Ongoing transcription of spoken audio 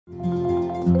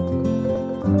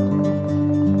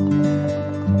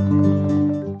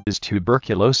Is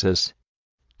tuberculosis?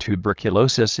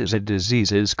 Tuberculosis is a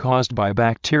disease caused by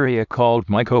bacteria called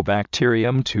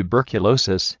Mycobacterium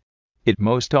tuberculosis. It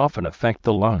most often affects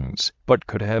the lungs, but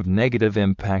could have negative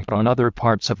impact on other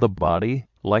parts of the body,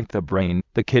 like the brain,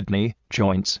 the kidney,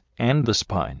 joints, and the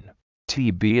spine.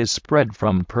 TB is spread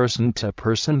from person to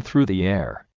person through the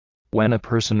air. When a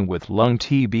person with lung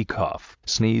TB cough,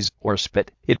 sneeze, or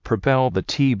spit, it propels the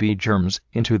TB germs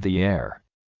into the air.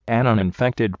 An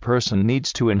uninfected person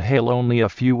needs to inhale only a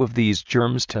few of these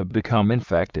germs to become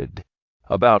infected.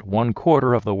 About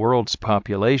 1/4 of the world's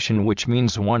population, which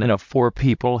means 1 in 4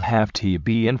 people, have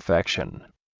TB infection,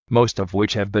 most of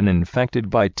which have been infected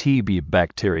by TB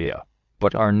bacteria,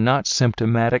 but are not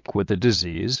symptomatic with the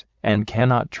disease, and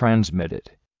cannot transmit it.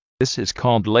 This is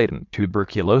called latent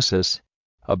tuberculosis.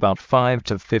 About 5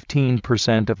 to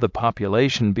 15% of the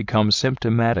population become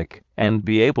symptomatic and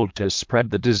be able to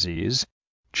spread the disease.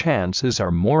 Chances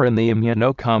are more in the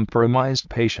immunocompromised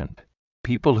patient.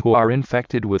 People who are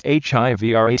infected with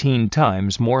HIV are 18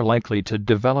 times more likely to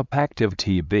develop active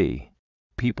TB.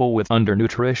 People with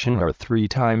undernutrition are 3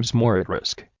 times more at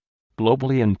risk.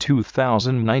 Globally in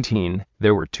 2019,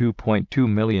 there were 2.2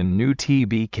 million new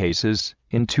TB cases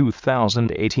in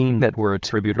 2018 that were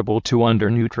attributable to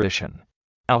undernutrition.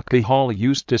 Alcohol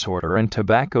use disorder and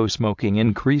tobacco smoking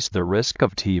increase the risk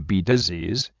of TB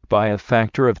disease by a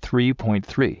factor of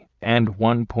 3.3 and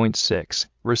 1.6,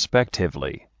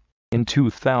 respectively. In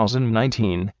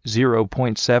 2019,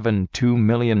 0.72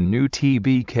 million new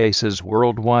TB cases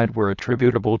worldwide were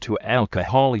attributable to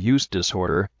alcohol use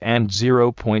disorder, and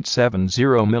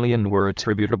 0.70 million were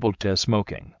attributable to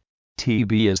smoking.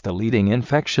 TB is the leading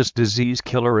infectious disease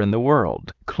killer in the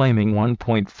world, claiming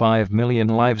 1.5 million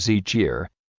lives each year.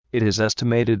 It is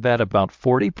estimated that about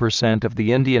 40% of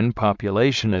the Indian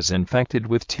population is infected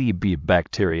with TB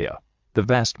bacteria, the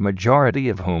vast majority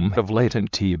of whom have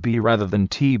latent TB rather than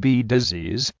TB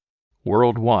disease.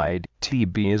 Worldwide,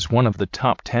 TB is one of the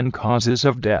top 10 causes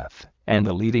of death, and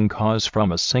the leading cause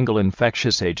from a single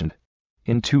infectious agent.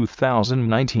 In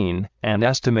 2019, an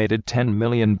estimated 10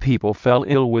 million people fell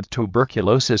ill with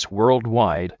tuberculosis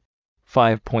worldwide.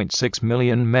 5.6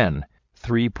 million men,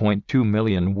 3.2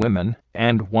 million women,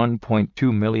 and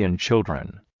 1.2 million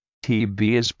children.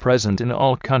 TB is present in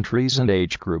all countries and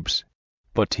age groups.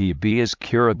 But TB is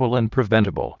curable and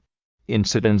preventable.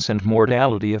 Incidence and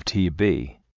mortality of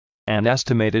TB. An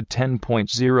estimated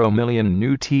 10.0 million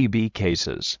new TB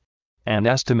cases. An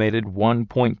estimated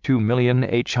 1.2 million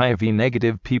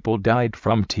HIV-negative people died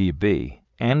from TB,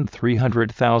 and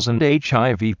 300,000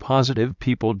 HIV-positive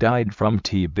people died from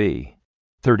TB.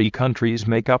 30 countries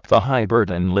make up the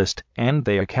high-burden list, and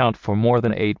they account for more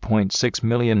than 8.6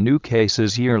 million new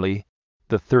cases yearly.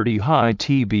 The 30 high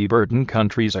TB burden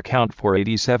countries account for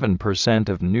 87%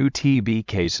 of new TB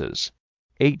cases.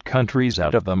 8 countries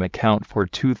out of them account for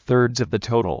 2/3 of the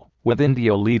total, with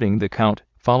India leading the count,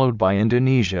 followed by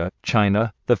Indonesia,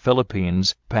 China, the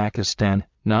Philippines, Pakistan,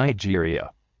 Nigeria,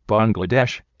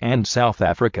 Bangladesh, and South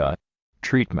Africa.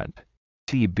 Treatment.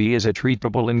 TB is a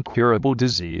treatable and curable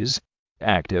disease.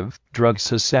 Active,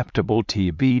 drug-susceptible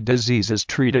TB disease is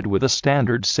treated with a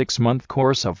standard 6-month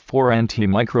course of 4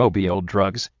 antimicrobial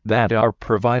drugs that are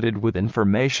provided with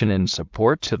information and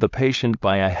support to the patient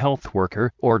by a health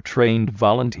worker or trained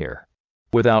volunteer.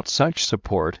 Without such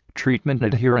support, treatment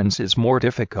adherence is more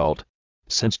difficult.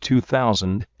 Since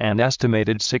 2000, an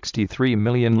estimated 63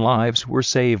 million lives were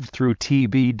saved through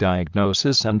TB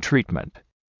diagnosis and treatment.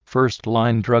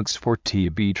 First-line drugs for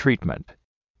TB treatment: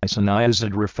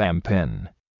 isoniazid rifampin,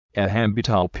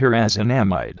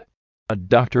 ahambutylpyrazinamide. A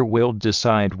doctor will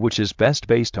decide which is best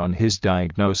based on his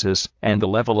diagnosis and the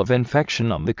level of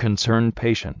infection on the concerned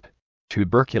patient.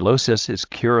 Tuberculosis is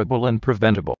curable and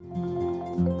preventable.